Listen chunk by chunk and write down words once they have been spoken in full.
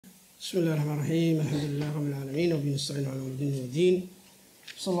بسم الله الرحمن الرحيم الحمد لله رب العالمين وبه نستعين على امور الدين والدين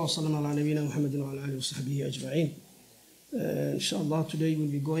صلى الله وسلم على نبينا محمد وعلى اله وصحبه اجمعين. Inshallah, today we'll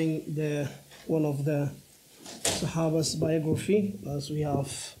be going one of the Sahaba's biography, as we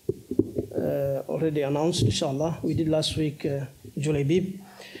have already announced. Inshallah, we did last week Julaybib.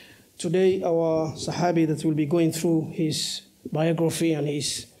 Today our Sahabi that will be going through his biography and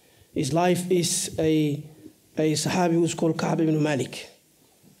his life is a Sahabi who's called Kaib Bin Malik.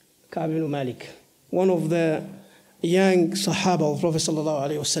 Kaib Bin Malik, one of the young Sahaba of Prophet sallallahu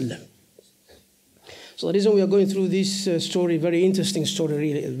alaihi wasallam. So the reason we are going through this story, very interesting story,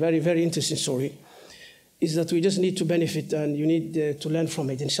 really, a very, very interesting story, is that we just need to benefit and you need to learn from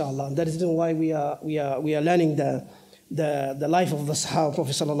it, inshallah. And that is why we are learning the life of the Sahaba of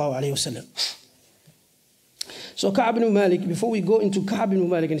Prophet sallallahu alaihi wasallam. So Kaib bin Malik, before we go into Kaib bin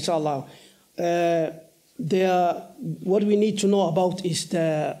Malik, inshallah, what we need to know about is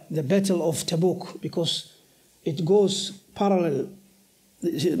the Battle of Tabuk, because it goes parallel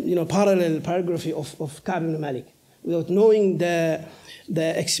biography of Kaib bin Malik. Without knowing the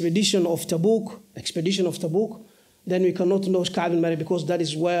expedition of Tabuk, then we cannot know Kaib bin Malik, because that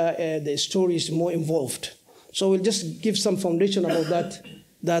is where the story is more involved. So we'll just give some foundation about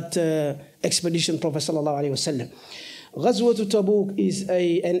that expedition, Prophet sallallahu alaihi wasallam. Ghazwat Tabuk is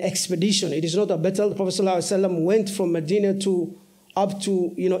an expedition. It is not a battle. The Prophet ﷺ went from Medina up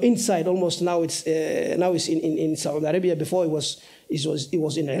to inside almost. Now it's in Saudi Arabia. Before it was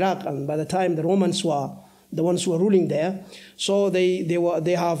in Iraq, and by the time the Romans were the ones who were ruling there, so they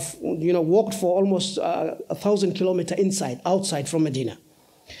have walked for almost 1,000 kilometers outside from Medina.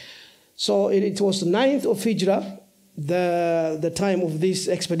 So it was the 9th of Hijrah. The time of this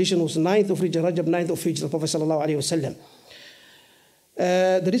expedition was 9th of Hijrah, Rajab 9th of Hijrah, the Prophet sallallahu alaihi wasallam.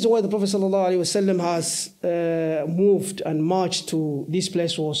 The reason why the Prophet sallallahu alaihi wasallam has moved and marched to this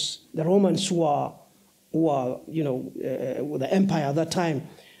place was the Romans who are the empire at that time.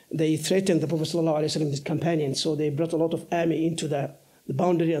 They threatened the Prophet sallallahu alaihi wasallam and his companions, so they brought a lot of army into the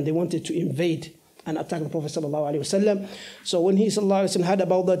boundary, and they wanted to invade and attack the Prophet sallallahu alaihi wasallam. So when he sallallahu alaihi wasallam heard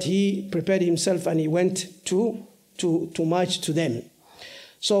about that, he prepared himself and he went to march to them.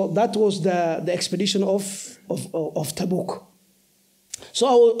 So that was the expedition of Tabuk.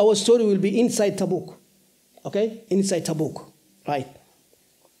 So our story will be inside Tabuk. Okay? Inside Tabuk. Right.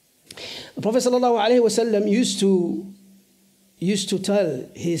 The Prophet ﷺ used to tell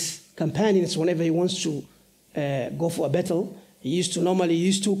his companions whenever he wants to go for a battle, he used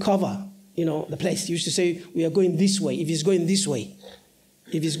to cover the place. He used to say, we are going this way. If he's going this way.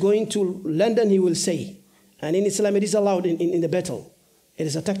 If he's going to London, he will say. And in Islam, it is allowed in the battle. It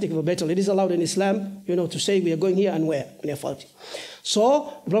is a tactical battle. It is allowed in Islam, to say we are going here and where we are fighting.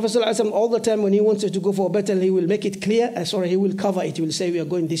 So the Prophet ﷺ, all the time when he wanted to go for a battle, he will make it clear. He will cover it. He will say we are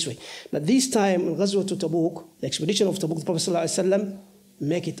going this way. But this time, in Ghazwat Tabuk, the expedition of Tabuk, the Prophet ﷺ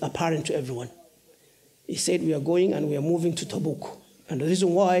make it apparent to everyone. He said we are going and we are moving to Tabuk. And the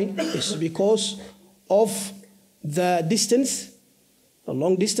reason why is because of the distance, a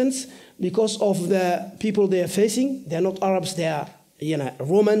long distance, because of the people they are facing. They are not Arabs, they are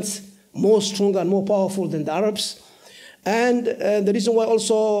Romans, more stronger and more powerful than the Arabs. And the reason why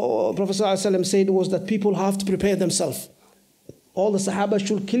also Prophet ﷺ said was that people have to prepare themselves. All the Sahaba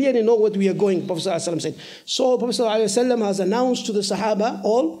should clearly know what we are going, Prophet ﷺ said. So Prophet ﷺ has announced to the Sahaba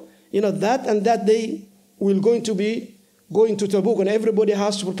all, that they will going to be going to Tabuk, and everybody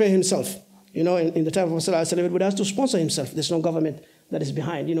has to prepare himself. In the time of Prophet ﷺ, everybody has to sponsor himself. There's no government that is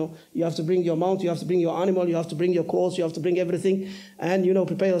behind. You have to bring your mount, you have to bring your animal, you have to bring your clothes, you have to bring everything, and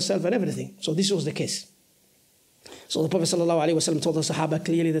prepare yourself and everything. So this was the case. So the Prophet ﷺ told the Sahaba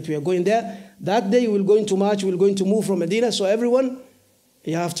clearly that we are going there. That day we will going to march, we will going to move from Medina. So everyone,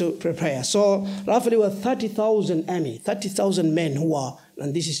 you have to prepare. So roughly were 30,000 army, 30,000 men who are,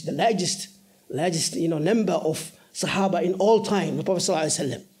 and this is the largest number of Sahaba in all time. The Prophet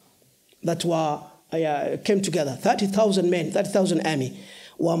ﷺ that came together, 30,000 men, 30,000 army,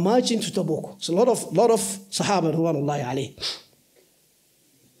 were marching to Tabuk. So a lot of Sahaba, Ridwanullahi alayhi.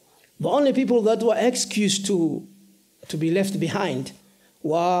 The only people that were excused to be left behind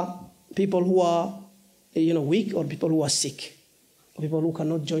were people who are weak, or people who are sick, or people who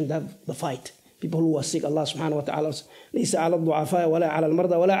cannot join the fight. People who are sick. Allah subhanahu wa ta'ala ليس على الضعفاء ولا على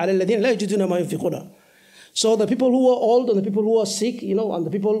المرضى ولا على الذين لا يجدون ما ينفقون. So the people who are old and the people who are sick, and the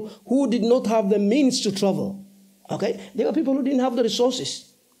people who did not have the means to travel, okay, there were people who didn't have the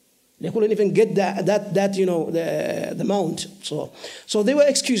resources. They couldn't even get the mount. So they were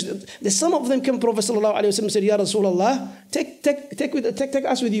excused. Some of them came to Prophet sallallahu alaihi wasallam and said, Ya Rasulullah, take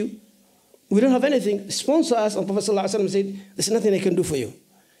us with you. We don't have anything. Sponsor us. And Prophet sallallahu alaihi wasallam said, there's nothing I can do for you.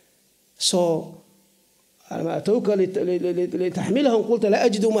 So, أتوك لتحملهم قلت لا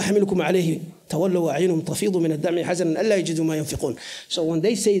أجد ما أحملكم عليه تولوا وأعينهم تفيض من الدمع حزنا ألا يجدوا ما ينفقون. So when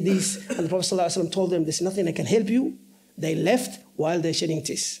they say this, and the Prophet ﷺ told them, there's nothing I can help you, they left while they're shedding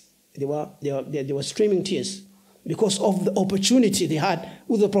tears. They were streaming tears because of the opportunity they had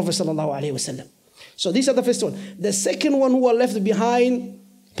with the Prophet ﷺ. So these are the first one. The second one who were left behind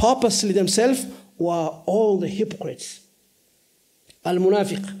purposely themselves were all the hypocrites.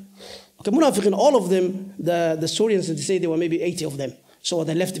 Al-Munafiq. Okay, Munafiqin, all of them, the historians, they say there were maybe 80 of them. So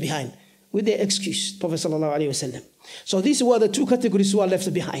they left behind with their excuse, Prophet ﷺ. So these were the two categories who are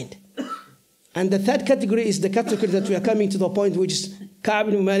left behind. And the third category is the category that we are coming to the point, which is Kaib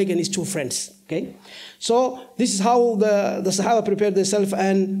Bin Malik and his two friends. Okay, so this is how the Sahaba prepared themselves,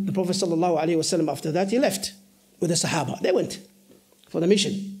 and the Prophet ﷺ, after that, he left with the Sahaba. They went for the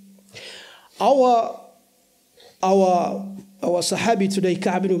mission. Our Sahabi today,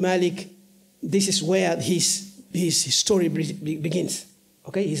 Kaib Bin Malik, this is where his story begins.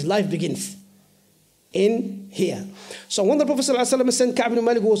 Okay, his life begins in here. So when the Prophet ﷺ sent Kaib Bin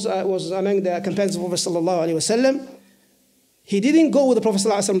Malik was among the companions of the Prophet ﷺ, he didn't go with the Prophet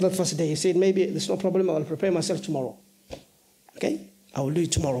ﷺ that first day. He said, maybe there's no problem, I will prepare myself tomorrow. Okay, I will do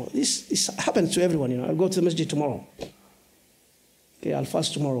it tomorrow. This happens to everyone, I'll go to the masjid tomorrow. Okay, I'll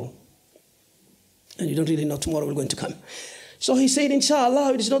fast tomorrow. And you don't really know tomorrow we're going to come. So he said,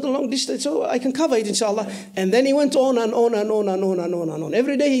 inshallah, it is not a long distance, so I can cover it, inshallah. And then he went on and on and on and on and on and on.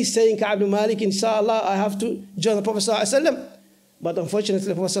 Every day he's saying, Kaib Bin Malik, inshallah, I have to join the Prophet ﷺ. But unfortunately,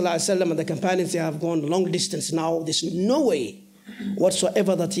 the Prophet ﷺ and the companions, they have gone long distance now. There's no way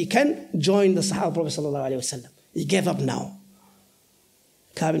whatsoever that he can join the Sahaba Prophet ﷺ. He gave up now.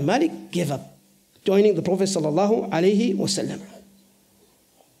 Kaib Bin Malik gave up joining the Prophet ﷺ.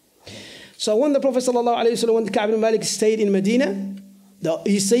 So when the Prophet ﷺ, when Kaib Bin Malik stayed in Medina,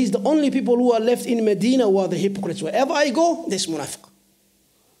 he says the only people who are left in Medina were the hypocrites. Wherever I go, there's munafiq.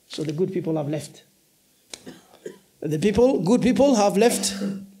 So the good people have left. Good people have left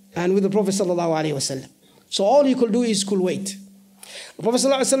and with the Prophet ﷺ. So all he could do is could wait. The Prophet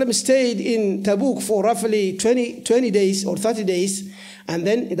ﷺ stayed in Tabuk for roughly 20 days or 30 days, and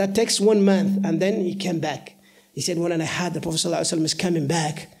then that takes 1 month, and then he came back. He said, when I heard the Prophet ﷺ is coming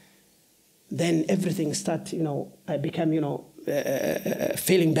back, then everything started, I became,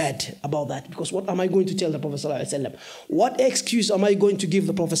 feeling bad about that. Because what am I going to tell the Prophet ﷺ? What excuse am I going to give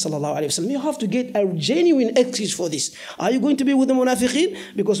the Prophet ﷺ? You have to get a genuine excuse for this. Are you going to be with the munafiqeen?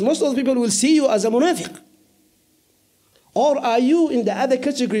 Because most of the people will see you as a munafiq. Or are you in the other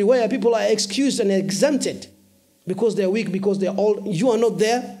category where people are excused and exempted because they're weak, because they're old? You are not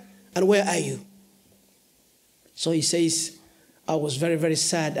there, and where are you? So he says, I was very, very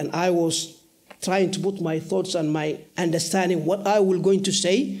sad, and I was trying to put my thoughts and my understanding what I will going to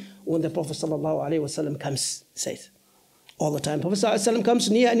say when the Prophet ﷺ comes, says. All the time. Prophet ﷺ comes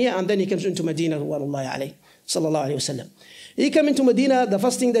near, and then he comes into Medina, sallallahu alayhi wasallam. He comes into Medina, the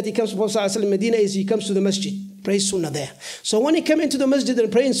first thing that he comes to Prophet ﷺ in Medina is he comes to the masjid, prays sunnah there. So when he comes into the masjid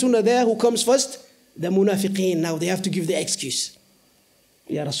and praying sunnah there, who comes first? The munafiqeen. Now they have to give the excuse.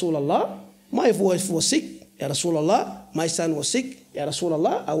 Ya Rasulullah, my wife was sick. Ya Rasulullah, my son was sick. Ya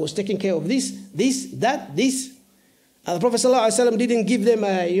Rasulullah, I was taking care of this, that. And the Prophet ﷺ didn't give them,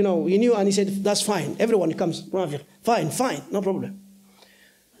 he knew, and he said, that's fine. Everyone comes, fine, no problem.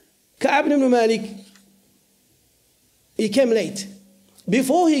 Kaib Bin Malik, he came late.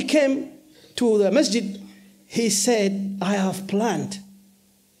 Before he came to the masjid, he said, I have planned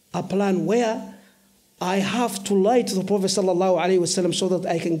a plan where I have to lie to the Prophet ﷺ so that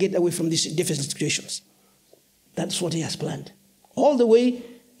I can get away from these different situations. That's what he has planned. All the way,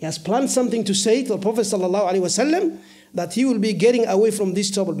 he has planned something to say to the Prophet ﷺ that he will be getting away from this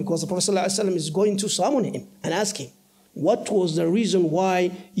trouble, because the Prophet ﷺ is going to summon him and ask him, what was the reason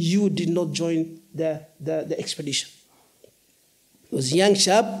why you did not join the expedition? He was a young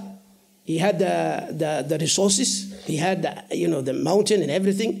chap. He had the resources. He had the mountain and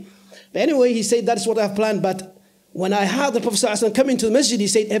everything. But anyway, he said, that's what I have planned. But when I heard the Prophet ﷺ come into the masjid, he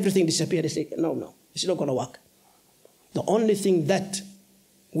said, everything disappeared. He said, no, it's not going to work. The only thing that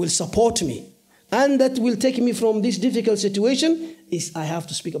will support me and that will take me from this difficult situation is I have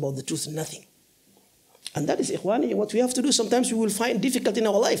to speak about the truth and nothing. And that is, ikhwani, what we have to do. Sometimes we will find difficult in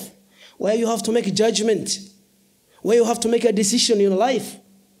our life, where you have to make a judgment, where you have to make a decision in life,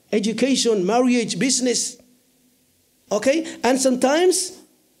 education, marriage, business. Okay? And sometimes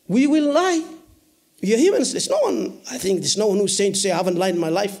we will lie. We are humans. There's no one who's saying to say, I haven't lied in my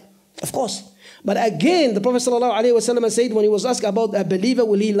life. Of course. But again, the Prophet ﷺ said, when he was asked about a believer,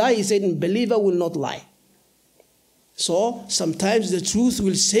 will he lie? He said, a believer will not lie. So sometimes the truth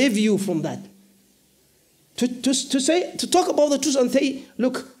will save you from that. To talk about the truth and say,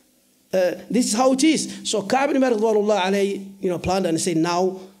 look, this is how it is. So Kaib Bin Malik planned and said,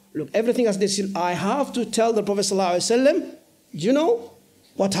 now, look, everything as this, I have to tell the Prophet ﷺ, you know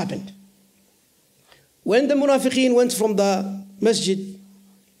what happened? When the munafiqeen went from the masjid,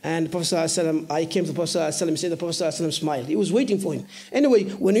 and the Prophet ﷺ, I came to the Prophet ﷺ, he said the Prophet ﷺ smiled. He was waiting for him. Anyway,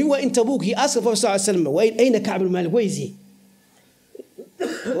 when we were in Tabuk, he asked the Prophet ﷺ, Aina Kaib Bin Malik, where is he?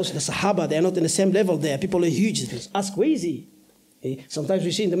 Because the Sahaba, they are not in the same level there. People are huge. Ask, where is he? Sometimes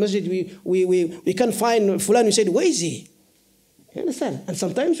we see in the masjid, we can't find Fulan, we said, where is he? You understand? And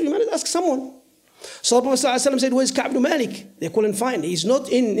sometimes we might ask someone. So the Prophet ﷺ said, where is Kaib Bin Malik? They couldn't find. He's not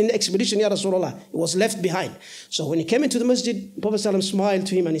in the expedition, Ya Rasulullah. He was left behind. So when he came into the masjid, the Prophet ﷺ smiled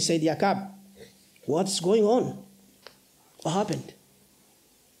to him and he said, Ya Kaib, what's going on? What happened?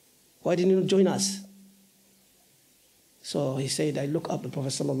 Why didn't you join us? So he said, I look up the Prophet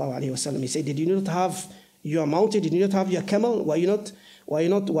ﷺ. He said, did you not have your mounted? Did you not have your camel? Why not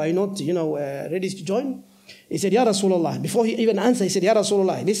ready to join? He said, Ya Rasulullah. Before he even answered, he said, Ya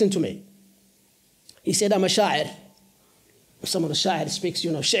Rasulullah, listen to me. He said, I'm a sha'ir. Some of the sha'ir speaks,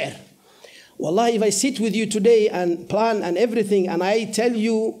 sha'ir. Wallahi, if I sit with you today and plan and everything, and I tell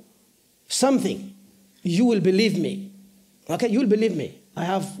you something, you will believe me. Okay, you will believe me. I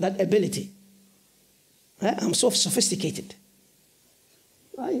have that ability. I'm so sophisticated.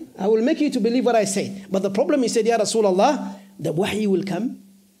 I will make you to believe what I say. But the problem, he said, Ya Rasulullah, the wahy will come.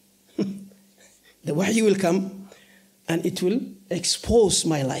 The wahy will come, and it will expose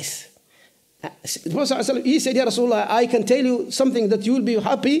my lies. The Prophet ﷺ, he said, Ya Rasulullah, I can tell you something that you will be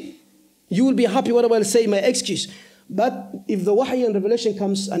happy. You will be happy whatever I say, my excuse. But if the wahy and revelation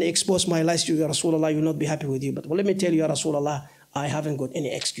comes and expose my lies to you, Ya Rasulullah, you will not be happy with you. But let me tell you, Ya Rasulullah, I haven't got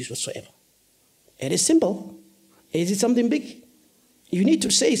any excuse whatsoever. It is simple. Is it something big? You need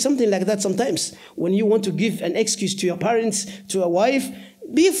to say something like that sometimes. When you want to give an excuse to your parents, to a wife,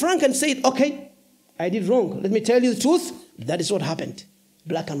 be frank and say, okay, I did wrong. Let me tell you the truth. That is what happened.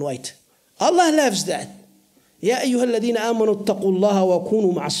 Black and white. Allah loves that. Ya ayyuhalladhina amanu attaqullaha wa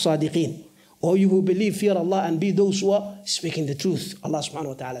kunu ma'as sadiqin. Or you who believe, fear Allah and be those who are speaking the truth. Allah subhanahu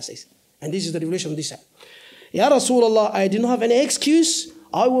wa ta'ala says. And this is the revelation of this ayah. Ya Rasulullah, I did not have any excuse.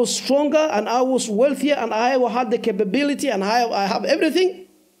 I was stronger and I was wealthier and I had the capability and I have everything.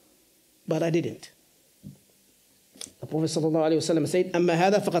 But I didn't. The Prophet sallallahu alayhi wa sallam said, Amma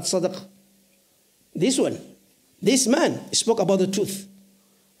hada faqad sadaq. This man spoke about the truth.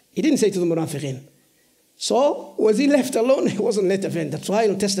 He didn't say to the munafiqeen. So, was he left alone? He wasn't left alone. The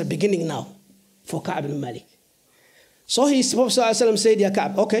trial test is beginning now for Kaib Bin Malik. So the Prophet ﷺ said, Ya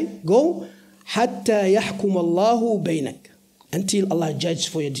Kaib, okay, go. حَتَّى يَحْكُمَ اللَّهُ بَيْنَكَ. Until Allah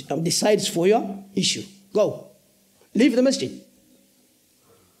decides for your issue. Go. Leave the masjid.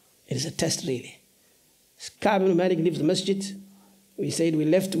 It is a test really. Kaib Bin Malik leaves the masjid. We said we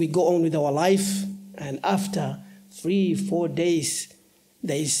left, we go on with our life. And after 3-4 days,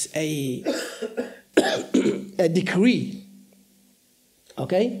 there is a decree.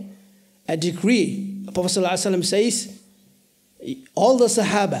 Okay? A decree. The Prophet ﷺ says, all the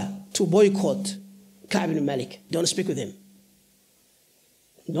Sahaba to boycott Kaib Bin Malik. Don't speak with him.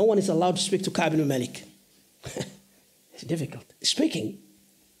 No one is allowed to speak to Kaib Bin Malik. It's difficult. Speaking.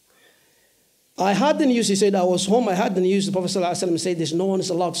 I heard the news, he said, I was home, I heard the news, the Prophet ﷺ said, there's no one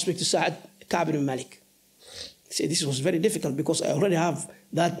is allowed to speak to Kaib Bin Malik. He said, this was very difficult because I already have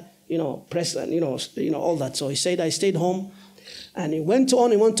that, press and, all that. So he said, I stayed home. And he went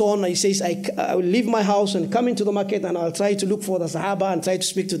on. He says, I will leave my house and come into the market and I'll try to look for the Sahaba and try to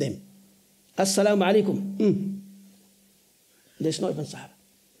speak to them. Assalamu alaikum. There's not even Sahaba.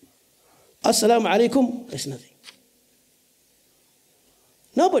 Assalamu alaikum. There's nothing.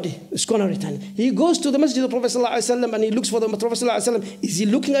 Nobody is going to return. He goes to the masjid of the Prophet ﷺ and he looks for the Prophet ﷺ. Is he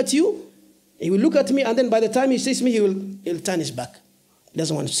looking at you? He will look at me and then by the time he sees me, he'll turn his back. He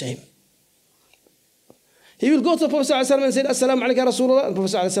doesn't want to say him. He will go to the Prophet ﷺ and say, Assalamu alaikum Rasulullah. And the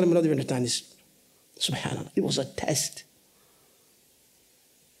Prophet ﷺ will not even return his. Subhanallah. It was a test.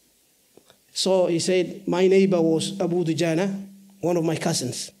 So he said, my neighbor was Abu Dujana, one of my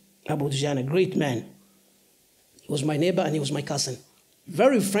cousins. Abu Dujana, great man. He was my neighbor and he was my cousin.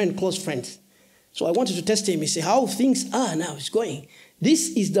 Very close friends. So I wanted to test him. He said, how things are now, it's going. This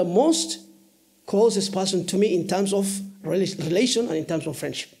is the most closest person to me in terms of relation and in terms of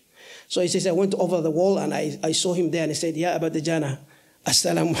friendship. So he says, I went over the wall and I saw him there and he said, Ya Abu Dujana,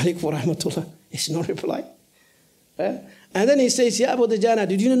 Assalamu alaikum wa rahmatullah. It's no reply. And then he says, Ya Abu Dujana,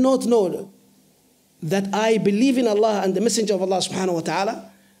 did you not know that I believe in Allah and the Messenger of Allah subhanahu wa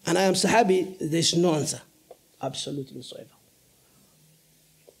ta'ala and I am Sahabi? There's no answer. Absolutely whatsoever.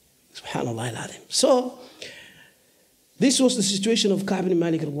 Subhanallah al-Azim. So, this was the situation of Kaib bin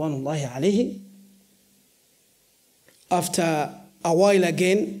Malik radwanullahi alayhi. After a while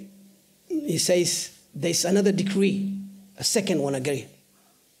again, he says, there's another decree, a second one again,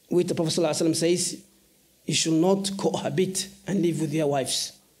 which the Prophet ﷺ says, you should not cohabit and live with your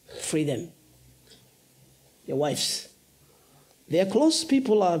wives. Free them. Your wives. Their close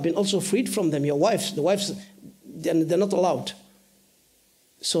people have been also freed from them. Your wives, the wives, they're not allowed.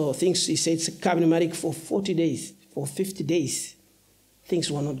 So things, he said, Kaib bin Malik, for 40 days, for 50 days, things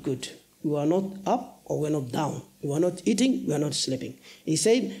were not good. We were not up or we were not down. We were not eating, we were not sleeping. He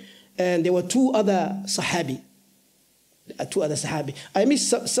said, and there were two other Sahabi. I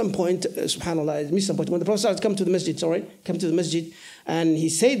missed some point, subhanAllah, I missed some point. When the Prophet came to the masjid, and he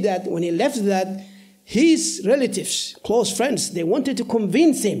said that when he left that, his relatives, close friends, they wanted to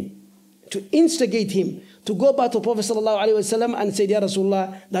convince him, to instigate him, to go back to the Prophet ﷺ and say, Ya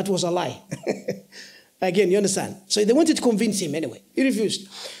Rasulullah, that was a lie. Again, you understand? So they wanted to convince him anyway. He refused.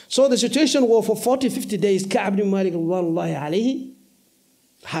 So the situation was for 40, 50 days, Kaib bin Malik alayhi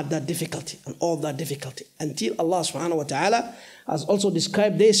had that difficulty and all that difficulty until Allah subhanahu wa ta'ala has also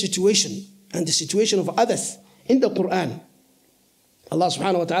described their situation and the situation of others in the Quran. Allah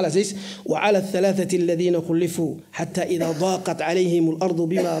subhanahu wa ta'ala says, وَعَلَى الثَّلَاثَةِ الَّذِينَ خُلِّفُوا حَتَّى إِذَا ضَاقَتْ عَلَيْهِمُ الْأَرْضُ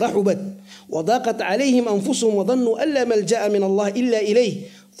بِمَا رَحُبَتْ وَضَاقَتْ عَلَيْهِمْ أَنفُسُهُمْ وَظَنُّوا أَن لَّا مَلْجَأَ مِنَ اللَّهِ إِلَّا إِلَيْهِ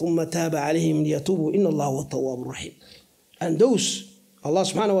ثُمَّ تَابَ عَلَيْهِمْ لِيَتُوبُوا إِنَّ اللَّهَ هُوَ التَّوَّابُ الرَّحِيمُ. And those, Allah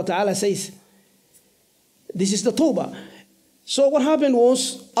subhanahu wa ta'ala says, this is the tawbah. So what happened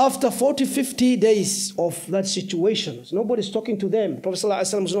was, after 40, 50 days of that situation, nobody's talking to them, Prophet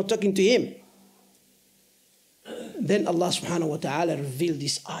ﷺ was not talking to him. Then Allah subhanahu wa ta'ala revealed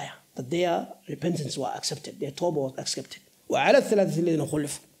this ayah, that their repentance was accepted, their tawbah was accepted.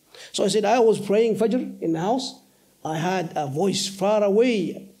 So I said, I was praying Fajr in the house. I had a voice far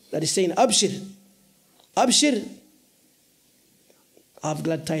away that is saying, Abshir, Abshir, I have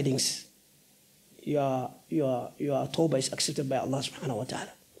glad tidings. Your tawbah is accepted by Allah subhanahu wa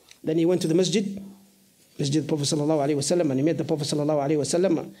ta'ala. Then he went to the masjid Prophet sallallahu alaihi wasallam, and he met the Prophet sallallahu alaihi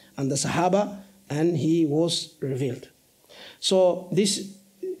wasallam and the Sahaba, and he was revealed. So this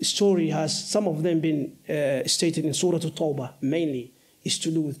story has, some of them been stated in Surah At-Tawbah, mainly is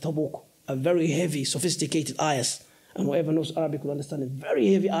to do with Tabuk, a very heavy, sophisticated ayahs, and whoever knows Arabic will understand it,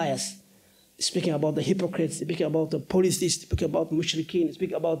 very heavy ayahs, speaking about the hypocrites, speaking about the polytheists, speaking about mushrikeen,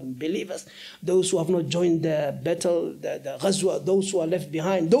 speaking about believers, those who have not joined the battle, the ghazwa, those who are left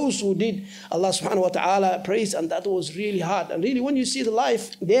behind, those who did, Allah subhanahu wa ta'ala praise, and that was really hard. And really when you see the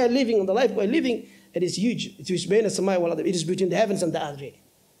life they are living and the life we're living, it is huge. It is between the heavens and the earth, really.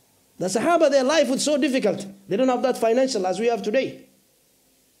 The Sahaba, their life was so difficult. They don't have that financial as we have today.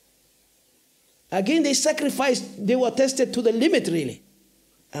 Again, they sacrificed, they were tested to the limit, really.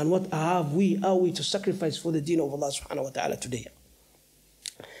 And what are we to sacrifice for the deen of Allah subhanahu wa ta'ala today?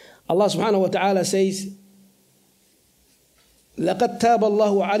 Allah subhanahu wa ta'ala says, لَقَدْ تَابَ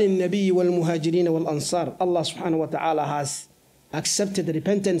اللَّهُ عَلِ النَّبِيِّ وَالْمُهَاجِرِينَ وَالْأَنصَارِ. Allah subhanahu wa ta'ala has accepted the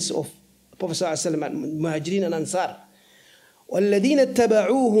repentance of Prophet sallallahu alaihi wasallam, Muhajirin and Ansar. وَالَّذِينَ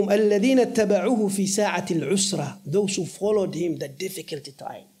اتَّبَعُوهُمْ الَّذِينَ اتَّبَعُوهُ فِي سَاعَةِ الْعُسْرَةِ. Those who followed him the difficulty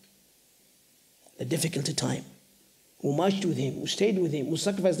time. The difficulty time. Who marched with him, who stayed with him, who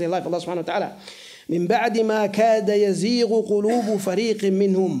sacrificed their life, Allah subhanahu wa ta'ala. مِن بَعْدِ مَا كَادَ يَزِيغُ قُلُوبُ فَرِيقٍ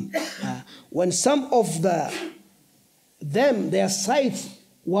مِّنْهُمْ. When some of their sights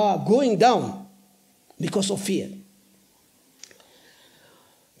were going down because of fear.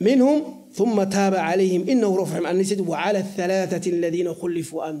 مِنْهُمْ ثُمَّ تَابَ عَلَيْهِمْ إِنَّهُ رَفْعِهِمْ. And he said, وَعَلَى الثَّلَاثَةِ الَّذِينَ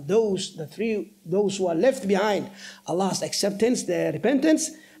خُلِّفُوا. And those who are left behind, Allah's acceptance, their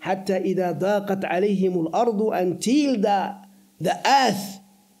repentance, حتى إذا ضاقت عليهم الأرض, until the earth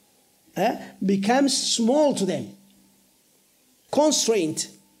becomes small to them, constrained.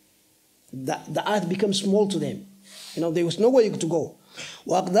 The earth becomes small to them. There was nowhere to go.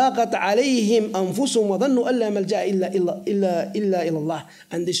 وَضَاقَتْ عَلَيْهِمْ أَنفُسُهُمْ وَظَنُّوا أَن لَّا مَلْجَأَ إِلَّا إِلَى اللَّهِ.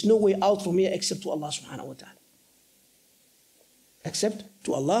 And there's no way out from here except to Allah subhanahu wa ta'ala. Except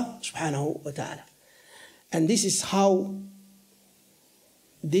to Allah subhanahu wa ta'ala. And this is how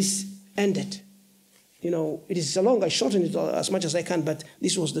this ended. It is long. I shortened it as much as I can, but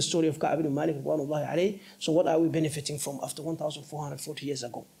this was the story of Kaib bin Malik. So what are we benefiting from after 1,440 years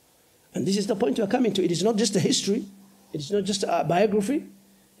ago? And this is the point we are coming to. It is not just a history. It is not just a biography.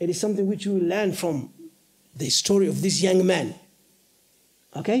 It is something which we learn from the story of this young man.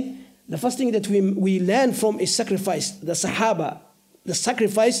 Okay? The first thing that we learn from is sacrifice. The Sahaba, the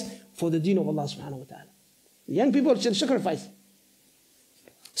sacrifice for the deen of Allah subhanahu wa ta'ala. Young people should sacrifice.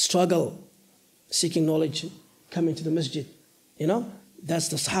 Struggle, seeking knowledge, coming to the masjid. You know, that's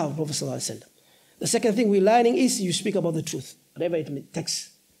the Sahaba of Prophet ﷺ. The second thing we're learning is you speak about the truth, whatever it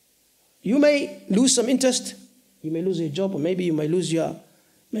takes. You may lose some interest, you may lose your job, or maybe you may lose your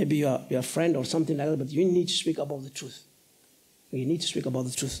friend or something like that, but you need to speak about the truth. You need to speak about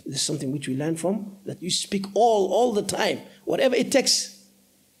the truth. This is something which we learn from, that you speak all the time, whatever it takes.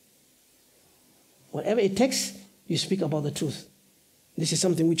 Whatever it takes, you speak about the truth. This is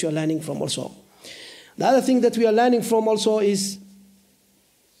something which you are learning from also. The other thing that we are learning from also is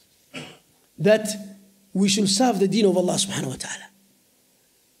that we should serve the deen of Allah subhanahu wa ta'ala.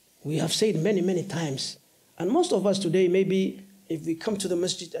 We have said many times, and most of us today, maybe if we come to the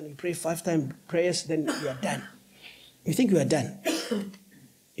masjid and we pray 5 times prayers, then we are done. We think we are done.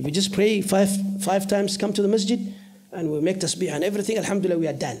 If we just pray five times, come to the masjid, and we make tasbih and everything, alhamdulillah, we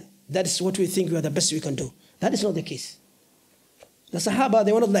are done. That is what we think we are the best we can do. That is not the case. The Sahaba,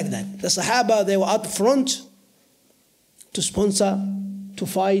 they were not like that. The Sahaba, they were out front to sponsor, to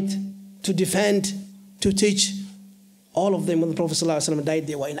fight, to defend, to teach. All of them, when the Prophet ﷺ died,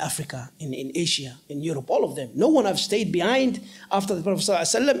 they were in Africa, in Asia, in Europe, all of them. No one have stayed behind after the Prophet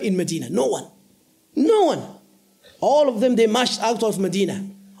ﷺ in Medina. No one. No one. All of them, they marched out of Medina,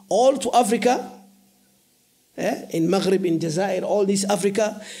 all to Africa, in Maghrib, in Jazair, all this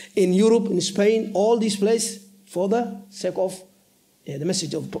Africa, in Europe, in Spain, all these places, for the sake of the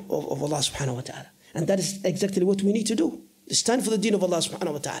message of Allah subhanahu wa ta'ala. And that is exactly what we need to do. Stand for the deen of Allah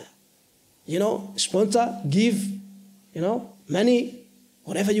subhanahu wa ta'ala. You know, sponsor, give, you know, money,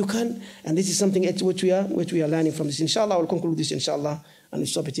 whatever you can. And this is something which we are learning from this. Inshallah, I will conclude this, inshallah, and we'll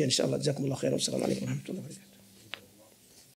stop it here, inshallah. Jazakumullah khairan. Wassalamu alaikum wa rahmatullahi wa barakatuh.